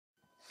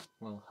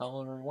Well,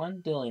 hello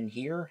everyone, Dylan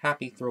here.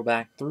 Happy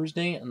Throwback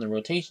Thursday, and the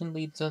rotation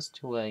leads us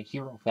to a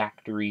Hero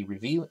Factory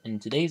review,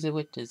 and today's of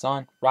it is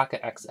on Rocka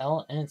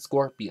XL and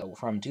Scorpio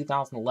from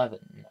 2011,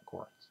 of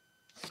course.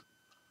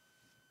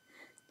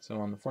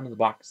 So on the front of the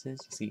boxes,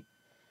 you see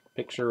a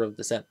picture of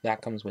the set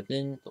that comes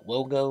within, the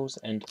logos,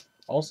 and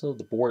also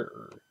the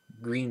border,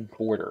 green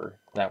border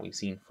that we've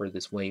seen for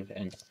this wave,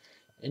 and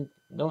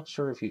not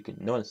sure if you can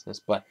notice this,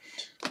 but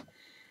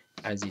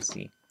as you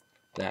see,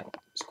 that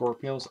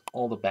Scorpios,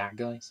 all the bad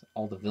guys,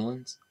 all the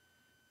villains,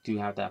 do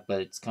have that,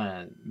 but it's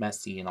kind of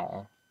messy and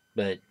all.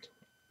 But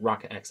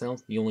Rocka XL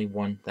is the only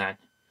one that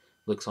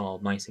looks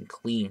all nice and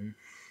clean.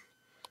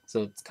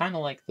 So it's kind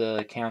of like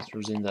the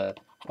canisters in the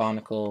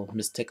Chronicle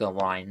Mystica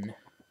line,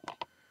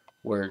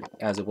 where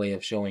as a way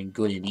of showing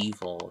good and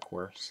evil, of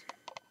course.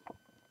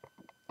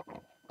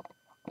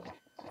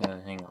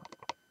 Hang on.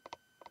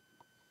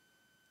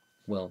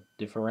 Well,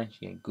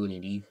 differentiate good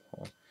and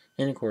evil.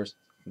 And of course,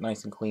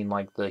 nice and clean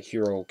like the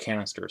Hero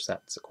canister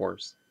sets, of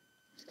course.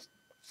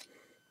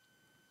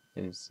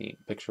 You see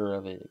a picture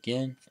of it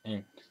again,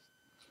 and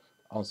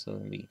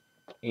also the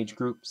age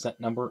group, set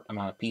number,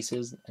 amount of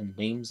pieces, and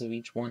names of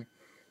each one,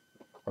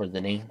 or the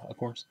name, of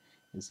course.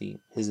 You see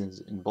his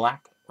is in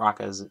black,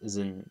 Rocka's is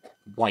in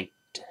white.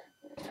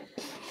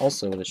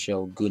 Also to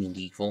show good and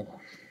evil.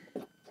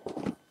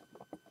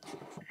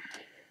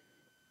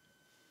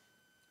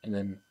 And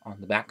then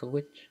on the back of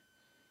which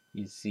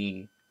you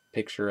see a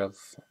picture of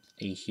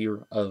a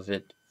hero of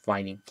it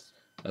fighting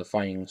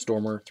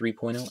Stormer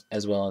 3.0,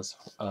 as well as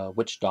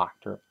Witch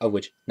Doctor, of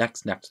which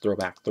next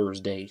Throwback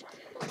Thursday.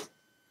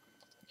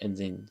 And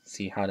then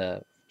see how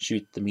to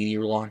shoot the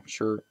meteor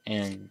launcher,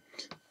 and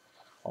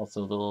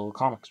also the little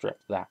comic strip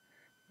that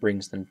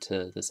brings them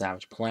to the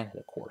Savage Planet,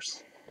 of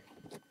course.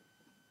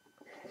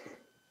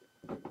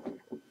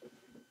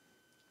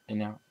 And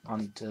now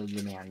onto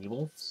the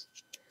manuals,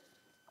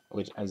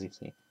 which, as you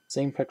see,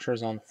 same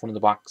pictures on the front of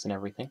the box and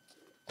everything.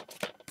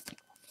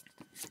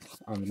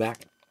 On the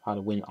back, how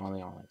to win on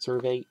the online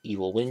survey,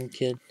 Evil Win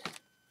Kid,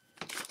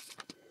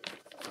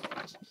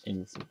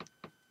 and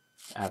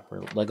ad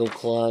for Lego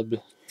Club,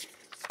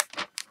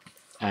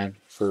 ad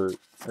for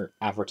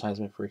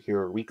advertisement for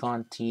Hero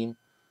Recon Team,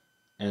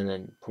 and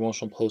then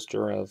promotional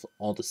poster of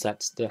all the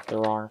sets that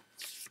there are.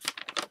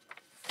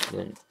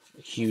 Then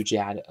a huge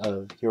ad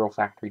of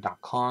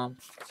HeroFactory.com,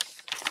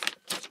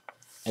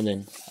 and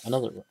then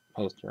another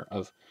poster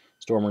of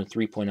Stormer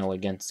 3.0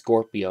 against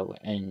Scorpio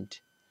and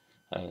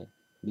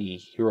the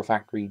Hero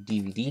Factory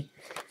DVD,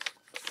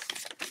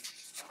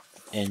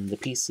 and the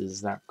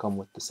pieces that come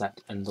with the set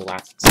and the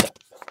last step.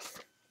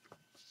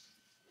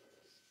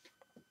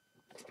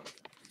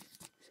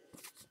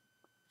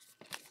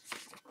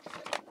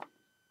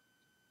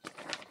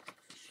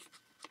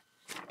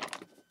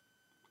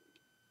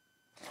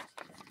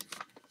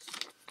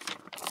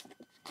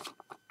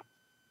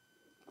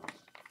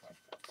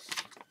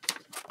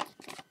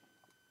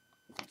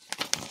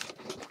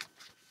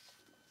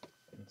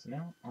 So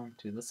now on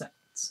to the sets.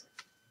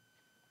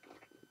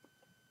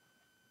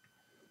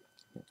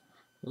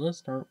 Let's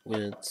start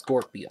with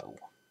Scorpio,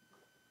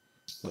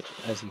 which,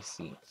 as you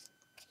see,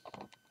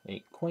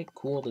 a quite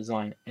cool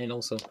design, and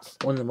also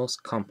one of the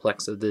most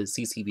complex of the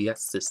CCBS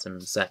system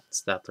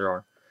sets that there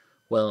are.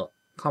 Well,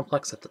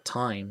 complex at the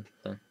time,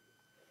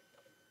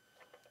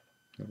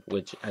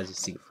 which, as you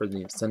see, for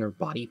the center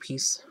body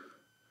piece,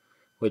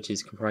 which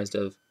is comprised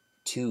of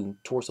two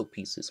torso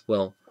pieces.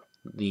 Well,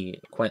 the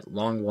quite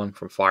long one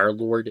from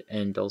Firelord,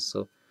 and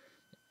also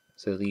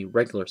the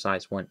regular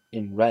size one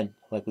in red,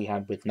 like we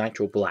had with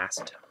Nitro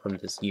Blast from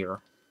this year.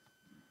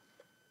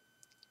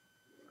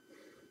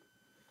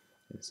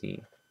 You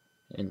see,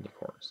 and of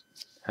course,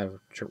 have a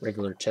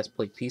regular chest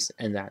plate piece,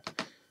 and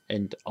that,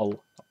 and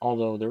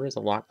although there is a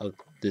lot of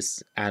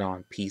this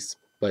add-on piece,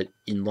 but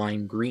in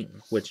lime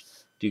green, which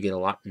do get a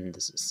lot in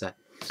this set.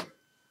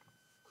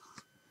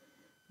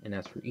 And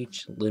as for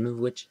each limb of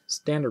which,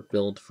 standard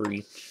build for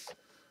each,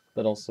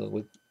 but also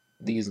with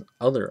these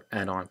other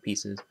add-on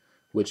pieces,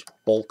 which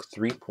Bulk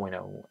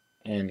 3.0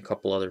 and a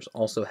couple others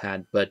also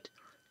had, but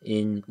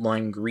in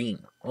lime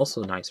green,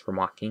 also nice for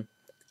mocking.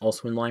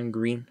 Also in lime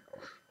green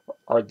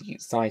are the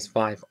size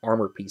 5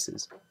 armor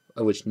pieces,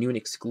 of which new and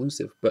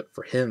exclusive, but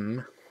for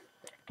him,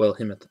 well,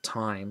 him at the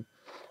time,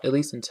 at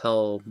least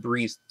until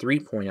Breeze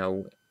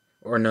 3.0,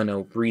 or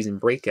no, Breeze and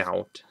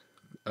Breakout,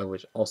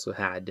 which also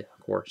had,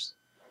 of course.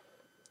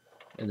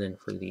 And then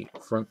for the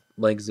front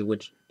legs of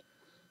which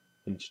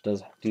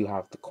do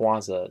have the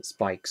Quasar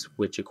spikes,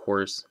 which of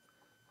course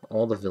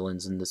all the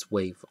villains in this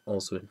wave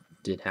also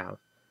did have,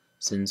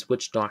 since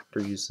Witch Doctor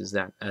uses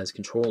that as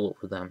control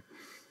over them.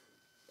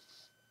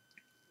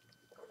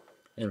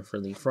 And for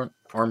the front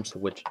arms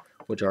of which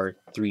are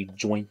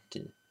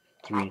jointed,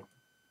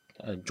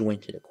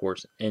 of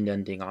course, and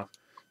ending off,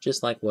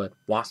 just like what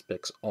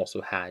Waspix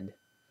also had,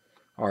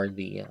 are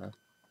the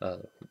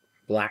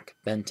black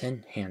Ben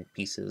 10 hand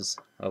pieces,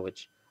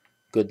 which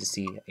good to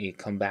see a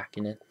comeback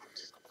in it.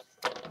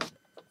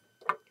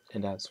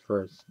 And as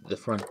for the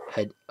front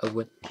head of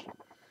which,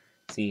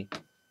 see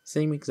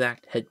same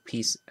exact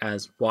headpiece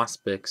as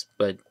Waspix,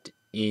 but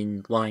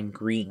in lime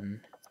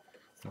green,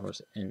 of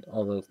course, and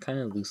although kind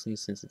of loosely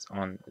since it's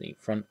on the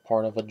front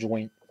part of a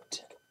joint,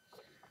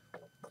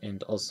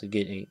 and also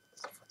get a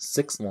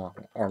 6 long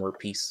armor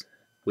piece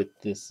with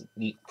this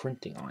neat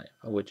printing on it,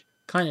 which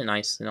kind of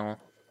nice and all.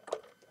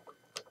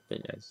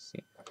 But as you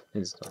see,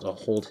 is to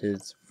hold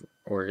his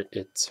or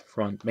its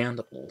front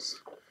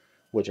mandibles,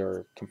 which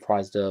are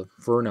comprised of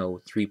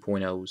Verno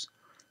 3.0's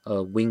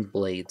wing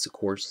blades, of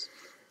course.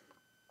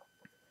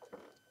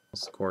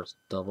 Of course,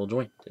 double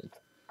jointed.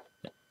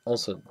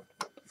 Also,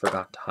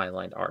 forgot to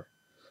highlight our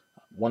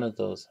one of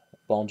those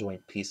ball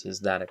joint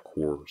pieces that, of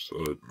course,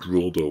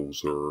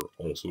 dildos are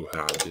also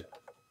had,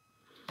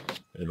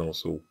 and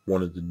also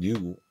one of the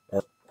new.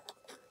 Oh,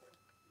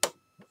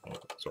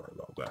 sorry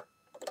about that.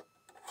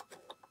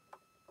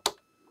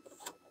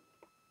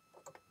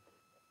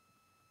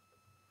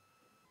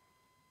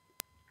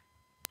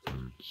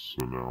 And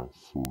so now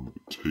for the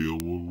tail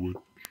of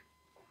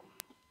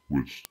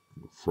which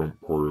the front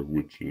part of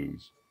which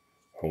is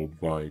held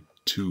by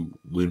 2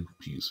 limb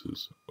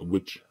pieces,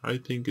 which I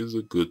think is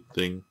a good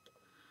thing,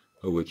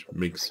 which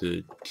makes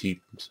it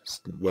keep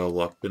well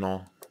up and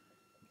all.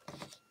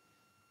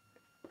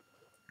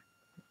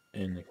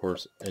 And of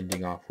course,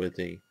 ending off with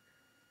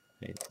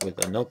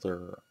with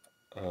another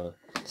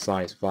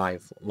size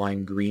 5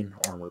 lime green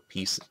armor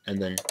piece,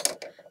 and then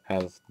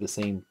have the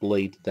same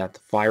blade that the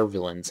fire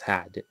villains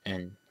had,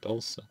 and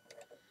also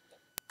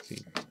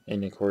see,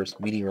 and of course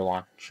meteor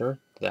launcher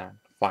that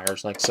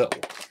fires like so.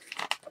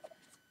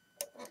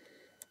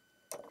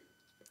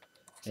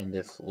 And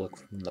if look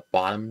from the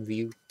bottom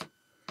view,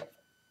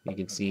 you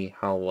can see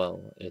how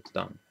well it's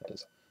done.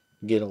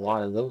 You get a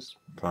lot of those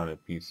kind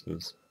of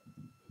pieces,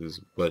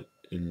 but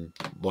in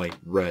light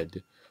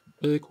red.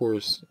 But of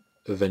course,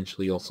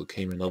 eventually also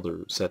came in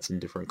other sets in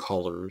different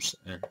colors,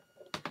 and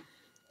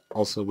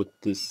also with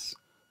this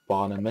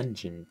bottom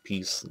engine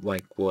piece,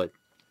 like what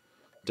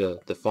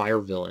the fire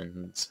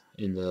villains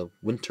in the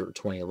winter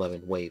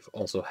 2011 wave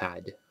also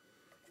had.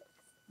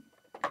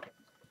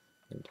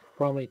 And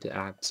probably to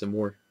add some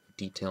more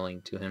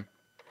detailing to him.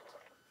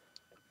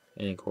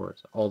 And of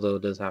course, although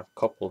it does have a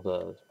couple of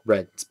the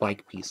red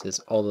spike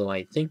pieces, although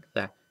I think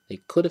that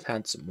they could have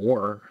had some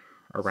more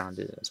around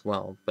it as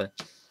well, but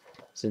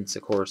since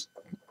of course,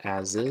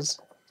 as is,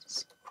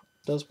 it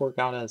does work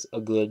out as a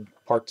good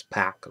parts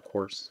pack, of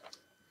course,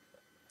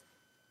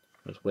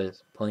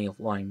 with plenty of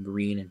lime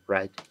green and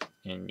red,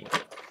 and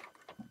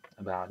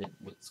about it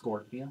with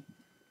Scorpio.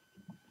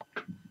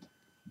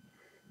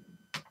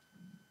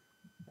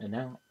 And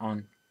now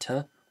on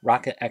to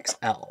Rocka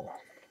XL,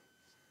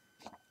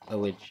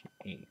 which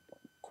a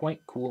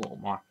quite cool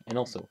mock, and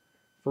also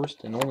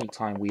first and only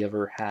time we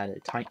ever had a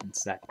Titan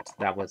set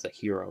that was a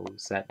hero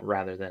set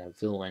rather than a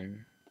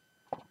villain.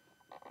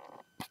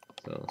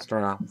 So let's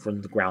start off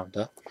from the ground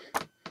up,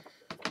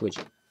 which,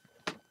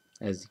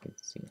 as you can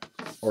see,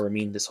 or I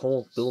mean, this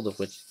whole build of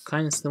which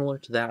kind of similar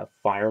to that of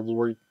Fire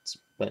Lord's,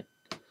 but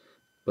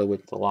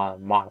with a lot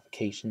of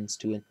modifications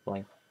to it,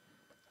 like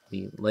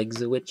the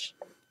legs of which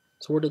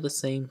sort of the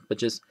same, but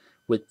just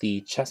with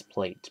the chest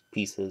plate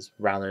pieces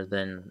rather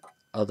than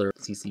other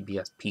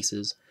CCBS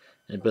pieces,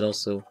 but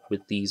also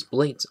with these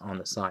blades on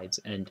the sides,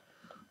 and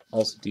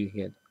also do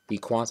get the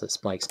quasi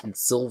spikes in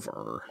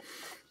silver,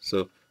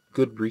 so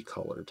good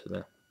recolor to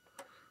them.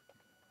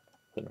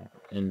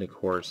 And of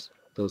course,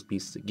 those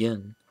pieces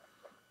again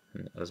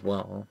as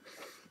well.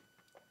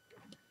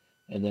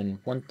 And then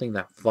one thing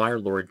that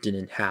Firelord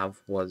didn't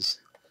have was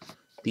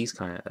these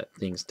kind of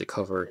things to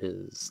cover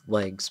his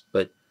legs,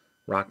 but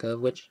Rocka,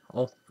 which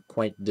all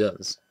quite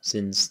does,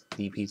 since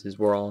the pieces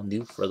were all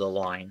new for the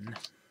line.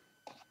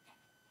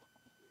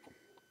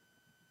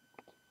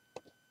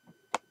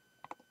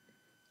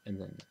 And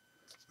then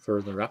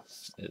further up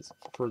is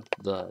for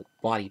the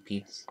body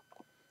piece,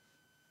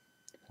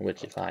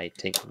 which if I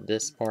take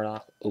this part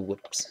off, oh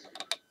whoops.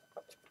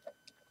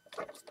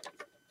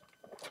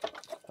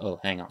 Oh,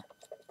 hang on.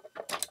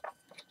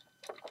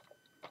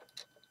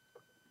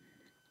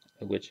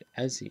 Which,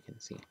 as you can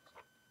see,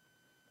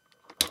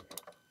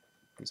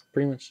 is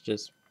pretty much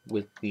just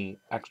with the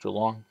extra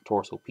long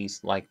torso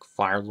piece like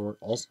Firelord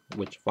also,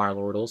 which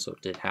Firelord also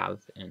did have,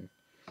 and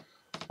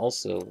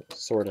also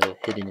sort of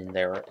hidden in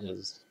there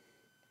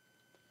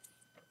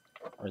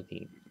are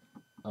the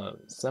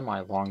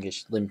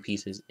semi-longish limb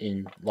pieces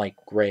in light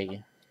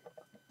gray,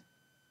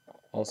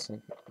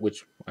 also,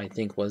 which I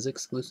think was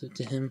exclusive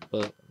to him,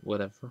 but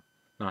whatever,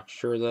 not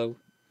sure though.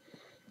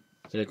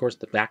 And of course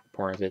the back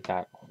part of it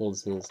that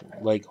holds his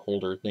leg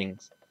holder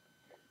things,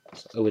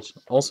 which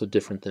also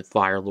different than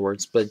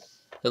Firelord's, but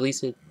at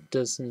least it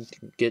doesn't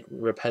get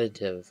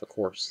repetitive, of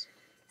course.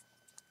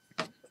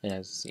 And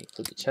as you see,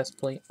 for the chest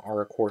plate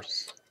are of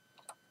course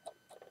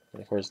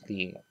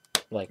the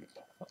like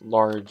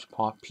large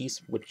paw piece,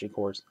 which of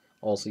course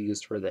also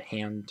used for the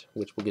hand,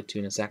 which we'll get to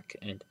in a sec,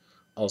 and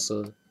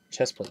also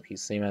chest plate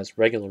piece, same as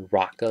regular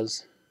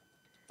Rockas.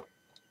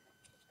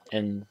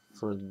 And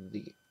for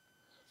the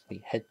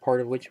head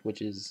part of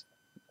which is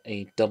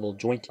a double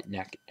jointed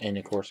neck, and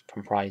of course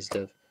comprised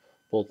of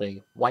both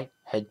a white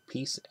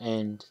headpiece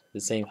and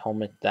the same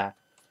helmet that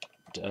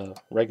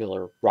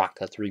regular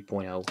Rocka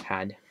 3.0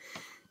 had.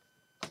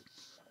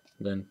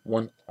 Then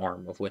one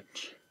arm of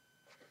which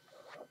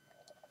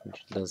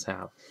does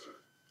have,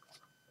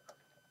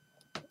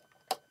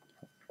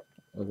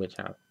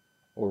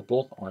 or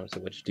both arms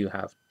of which do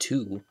have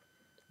two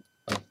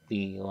of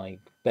the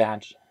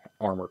badge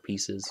armor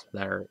pieces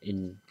that are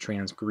in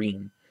trans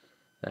green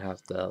that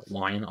have the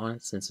lion on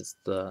it, since it's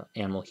the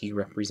animal he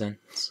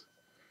represents.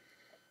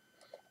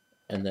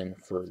 And then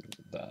for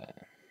the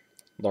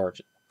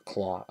large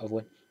claw of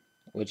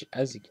which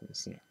as you can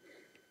see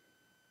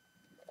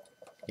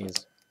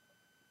is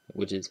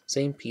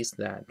same piece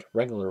that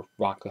regular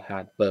Rocka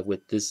had, but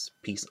with this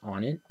piece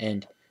on it,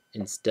 and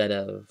instead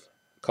of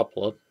a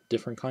couple of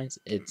different kinds,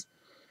 it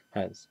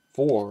has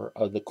 4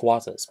 of the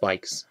quasi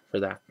spikes for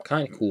that.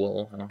 Kind of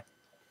cool.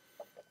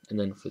 And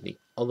then for the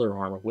other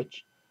arm,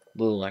 which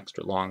a little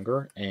extra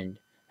longer and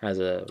has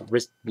a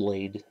wrist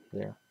blade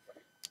there,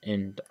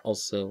 and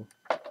also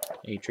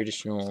a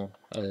traditional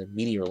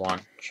meteor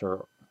launcher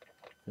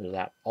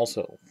that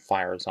also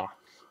fires off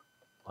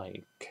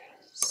like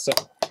so.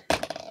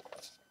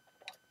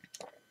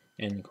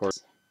 And of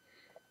course,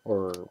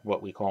 or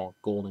what we call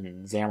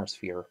golden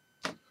Zamasphere,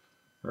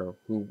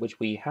 which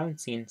we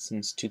haven't seen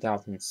since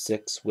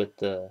 2006 with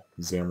the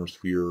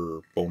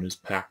Zamasphere bonus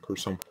pack or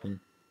something.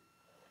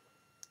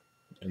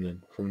 And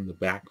then from the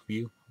back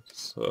view,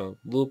 just a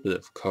little bit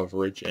of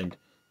coverage and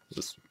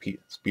the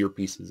spear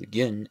pieces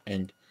again,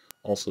 and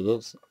also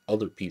those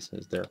other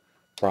pieces there,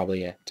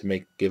 probably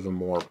to give them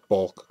more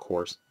bulk, of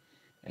course.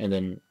 And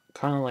then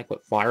kind of like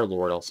what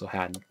Firelord also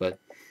had, but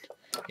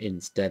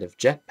instead of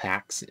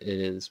jetpacks, it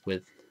is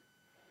with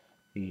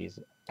these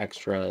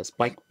extra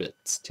spike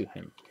bits to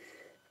him.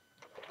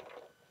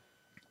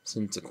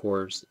 Since, of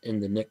course, in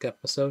the Nick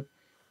episode,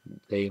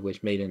 they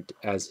which made it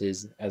as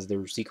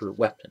their secret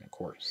weapon, of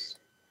course.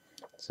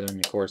 So,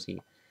 and of course,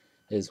 he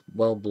is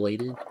well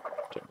bladed,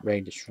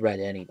 ready to shred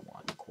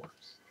anyone, of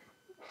course.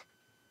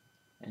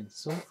 And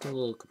so, for a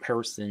little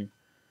comparison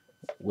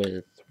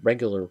with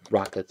regular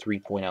Rocka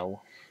 3.0,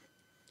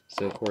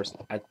 so of course,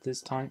 at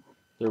this time,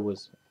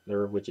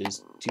 which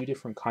is 2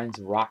 different kinds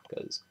of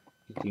Rockas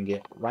you can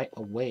get right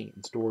away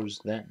in stores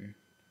then,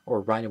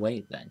 or right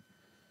away then.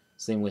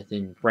 Same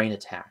within Brain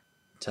Attack,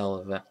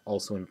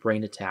 also in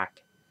Brain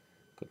Attack,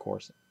 of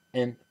course,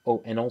 and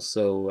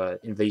also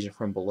Invasion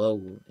from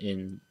Below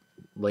in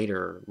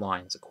later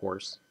lines, of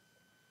course.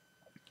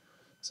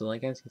 So,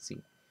 like as you can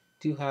see,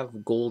 do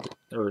have gold,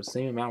 or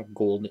same amount of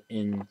gold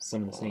in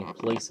some of the same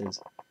places.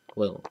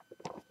 Well,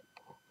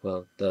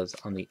 it does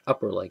on the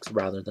upper legs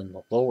rather than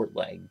the lower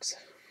legs.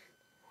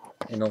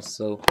 And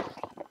also,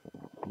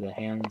 the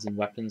hands and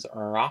weapons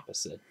are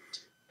opposite.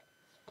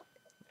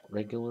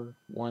 Regular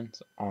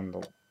ones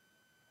on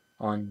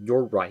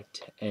your right,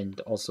 and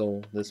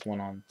also this one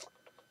on,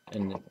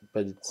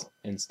 but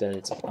instead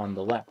it's on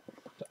the left.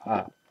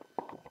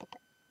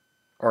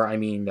 Or I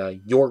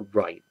mean your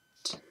right,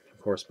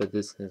 of course, but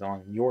this is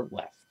on your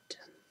left.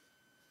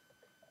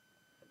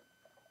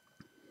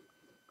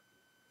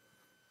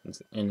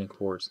 And of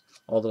course,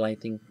 although I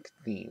think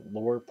the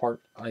lower part,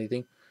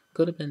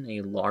 could have been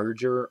a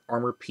larger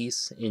armor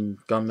piece in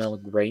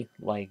gunmetal gray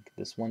like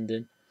this one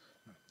did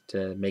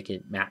to make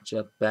it match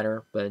up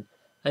better, but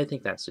I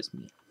think that's just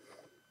me.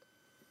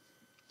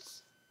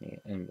 Yeah,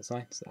 and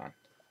besides that,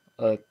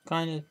 a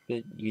kind of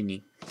bit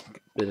unique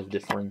bit of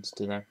difference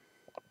to them.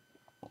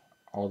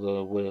 Although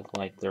I would have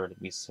liked there to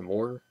be some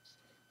more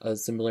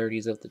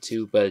similarities of the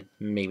two, but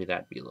maybe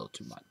that'd be a little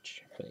too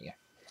much. But yeah.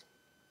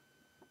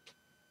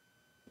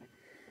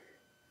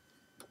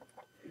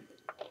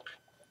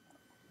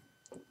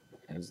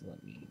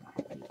 Let me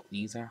get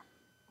these out.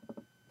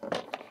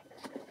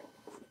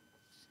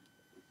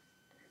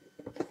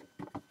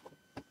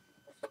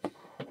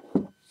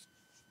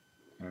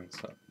 And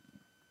so,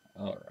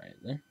 alright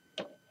then.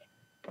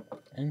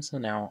 And so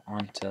now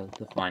on to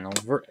the final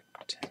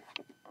verdict.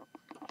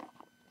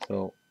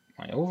 So,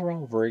 my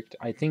overall verdict,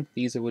 I think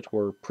these are which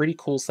were pretty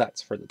cool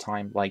sets for the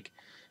time, like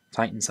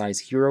Titan Size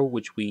Hero,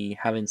 which we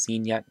haven't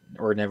seen yet,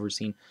 or never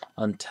seen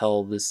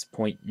until this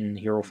point in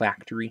Hero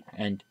Factory,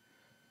 and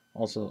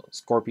also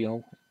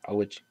Scorpio,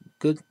 which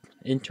good,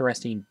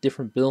 interesting,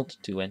 different build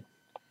to him,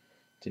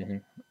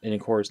 and of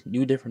course,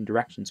 new different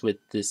directions with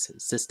this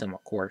system,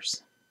 of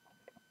course.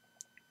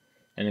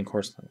 And of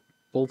course,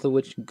 both of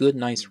which good,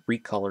 nice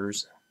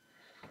recolors,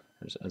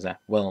 as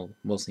that, well,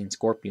 mostly in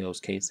Scorpio's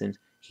case, and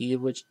he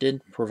which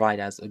did provide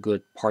as a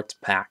good parts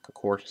pack, of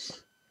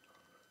course.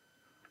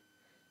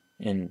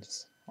 And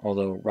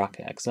although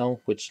Rocka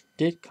XL, which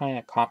did kind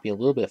of copy a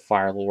little bit of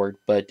Firelord,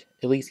 but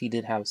at least he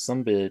did have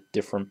some bit of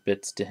different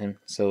bits to him,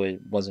 so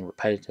it wasn't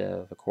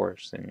repetitive, of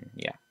course, and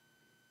yeah.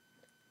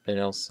 But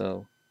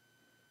also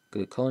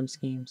good color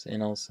schemes,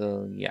 and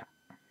also, yeah.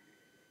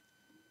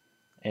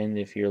 And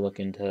if you're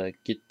looking to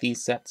get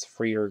these sets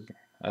for your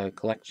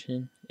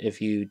collection, if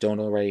you don't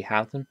already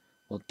have them,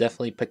 well,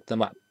 definitely pick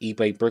them up.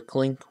 eBay,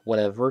 Bricklink,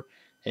 whatever.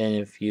 And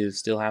if you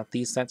still have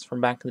these sets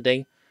from back in the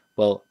day,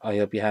 well, I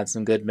hope you had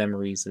some good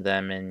memories of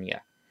them, and yeah.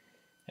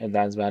 And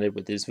that's about it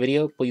with this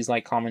video. Please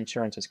like, comment,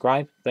 share, and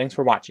subscribe. Thanks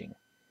for watching.